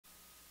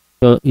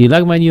So you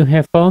like my new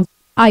headphones?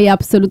 I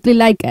absolutely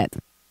like it.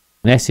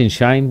 Nice and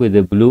shine with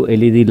the blue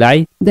LED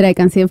light. That I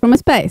can see it from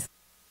space.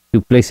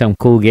 To play some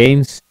cool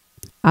games.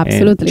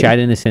 Absolutely. And chat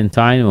in the same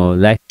time or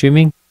live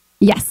streaming.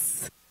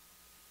 Yes.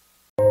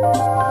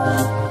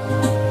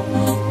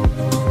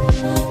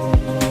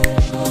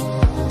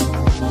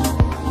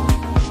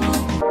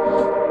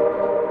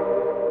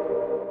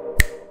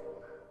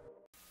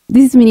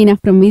 This is Menina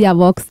from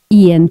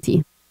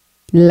MEDIABOXENT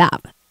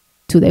Lab.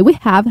 Today we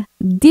have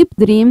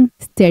DeepDream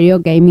stereo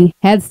gaming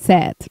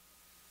headset.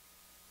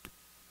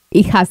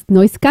 It has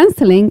noise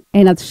cancelling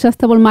and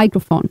adjustable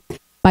microphone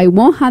by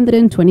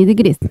 120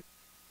 degrees.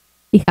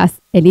 It has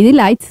LED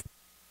lights,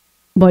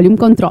 volume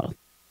control.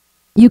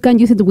 You can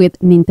use it with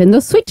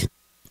Nintendo Switch,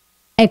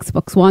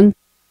 Xbox One,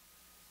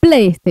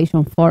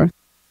 PlayStation 4,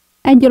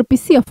 and your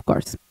PC, of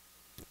course.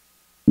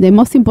 The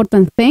most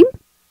important thing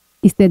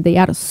is that they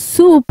are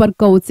super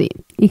cozy.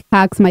 It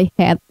hugs my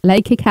head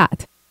like a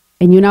cat.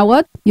 And you know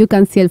what? You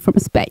can see it from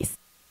space.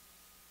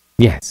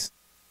 Yes.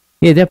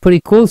 Yeah, they're pretty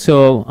cool.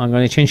 So I'm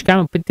going to change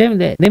camera. But then,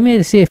 let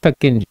me see if I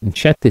can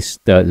shut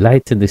the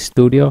lights in the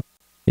studio.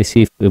 Let's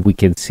see if we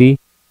can see.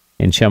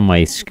 And share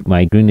my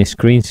green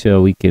screen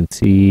so we can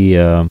see.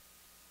 Let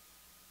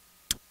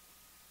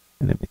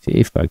me see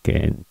if I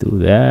can do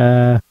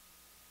that.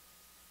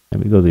 Let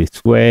me go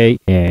this way.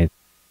 And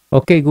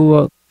okay,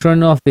 Google,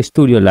 turn off the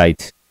studio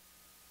lights.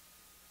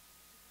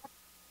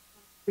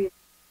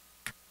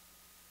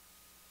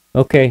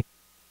 Okay.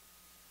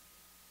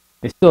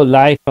 It's still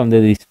live from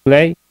the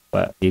display,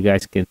 but you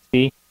guys can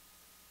see.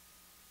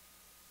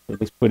 It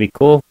looks pretty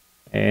cool.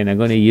 And I'm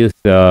going to use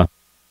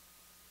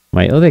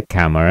my other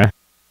camera.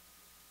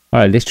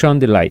 All right, let's turn on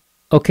the light.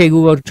 Okay,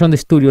 Google, turn the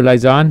studio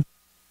lights on.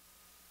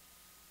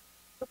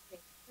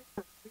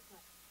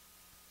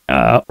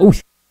 Oh,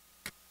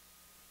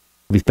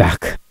 be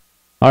back.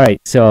 All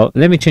right, so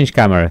let me change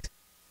cameras.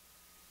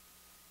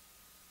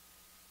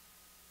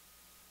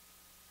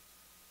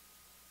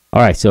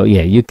 All right, so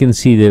yeah, you can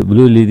see the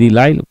blue LED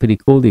light, pretty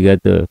cool. You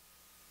got the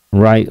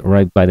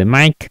right by the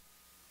mic,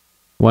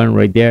 one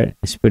right there.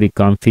 It's pretty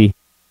comfy.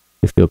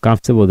 You feel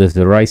comfortable. There's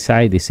the right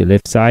side. This is the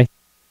left side.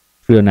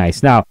 Real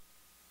nice. Now,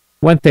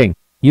 one thing,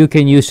 you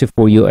can use it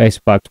for your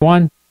Xbox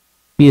One,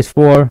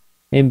 PS4,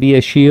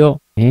 NBA Shield,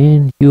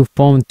 and your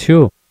phone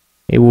too.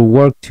 It will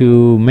work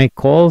to make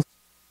calls.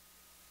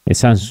 It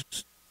sounds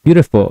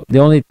beautiful. The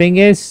only thing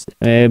is,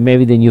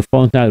 maybe the new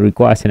phone now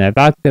requires an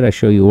adapter. I'll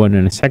show you one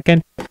in a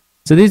second.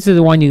 So this is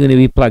the one you're going to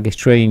be plugged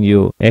straight in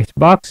your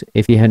Xbox.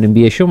 If you have an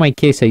NBA Shield, in my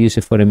case, I use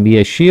it for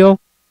NBA Shield.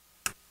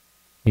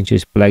 You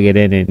just plug it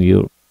in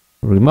your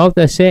remote,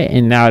 that's it.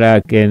 And now that I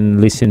can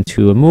listen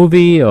to a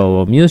movie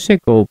or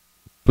music or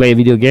play a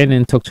video game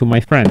and talk to my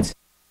friends.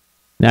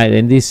 Now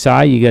in this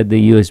side, you got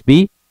the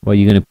USB where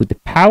you're going to put the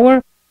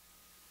power.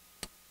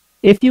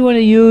 If you want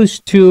to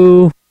use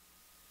two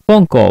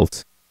phone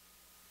calls,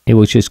 it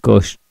will just go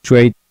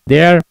straight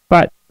there.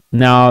 But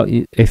now,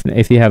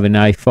 if you have an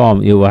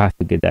iPhone, you will have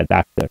to get the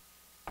adapter.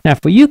 Now,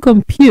 for your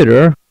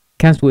computer,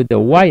 comes with the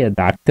Y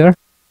adapter,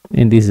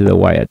 and this is the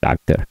Y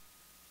adapter.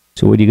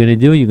 So what you're going to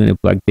do, you're going to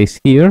plug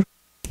this here.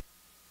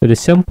 Pretty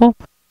simple.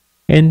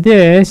 And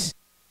this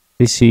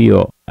is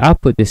your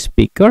output, the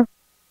speaker,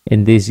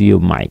 and this is your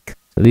mic.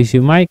 So this is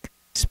your mic,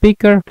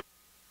 speaker,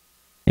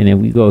 and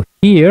then we go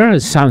here.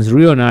 It sounds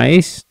real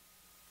nice.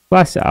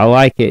 Plus, I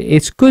like it.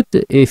 It's good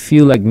if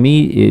you, like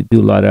me,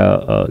 do a lot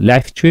of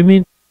live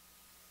streaming.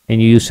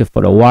 And you use it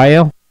for a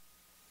while,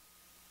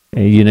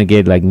 and you don't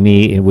get like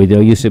me with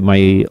using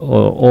my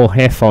old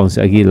headphones.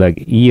 I get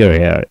like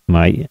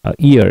my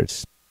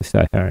ears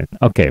start hurting.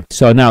 Okay,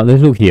 so now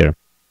let's look here.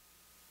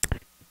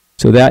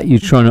 So that you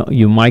turn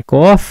your mic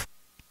off,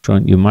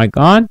 turn your mic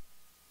on,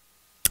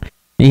 and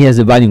he has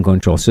a volume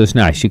control. So it's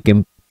nice. You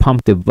can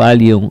pump the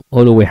volume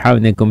all the way out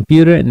in the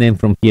computer, and then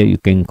from here you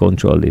can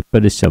control it.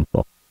 Very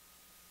simple.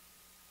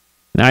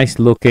 Nice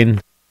looking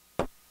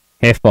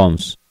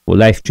headphones. For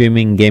live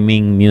streaming,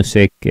 gaming,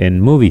 music,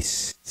 and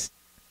movies,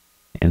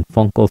 and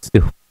phone calls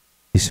too.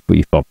 This is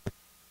pretty fun.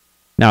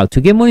 Now,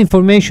 to get more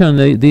information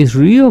on these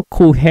real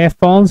cool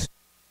headphones,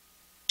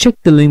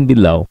 check the link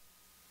below.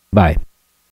 Bye.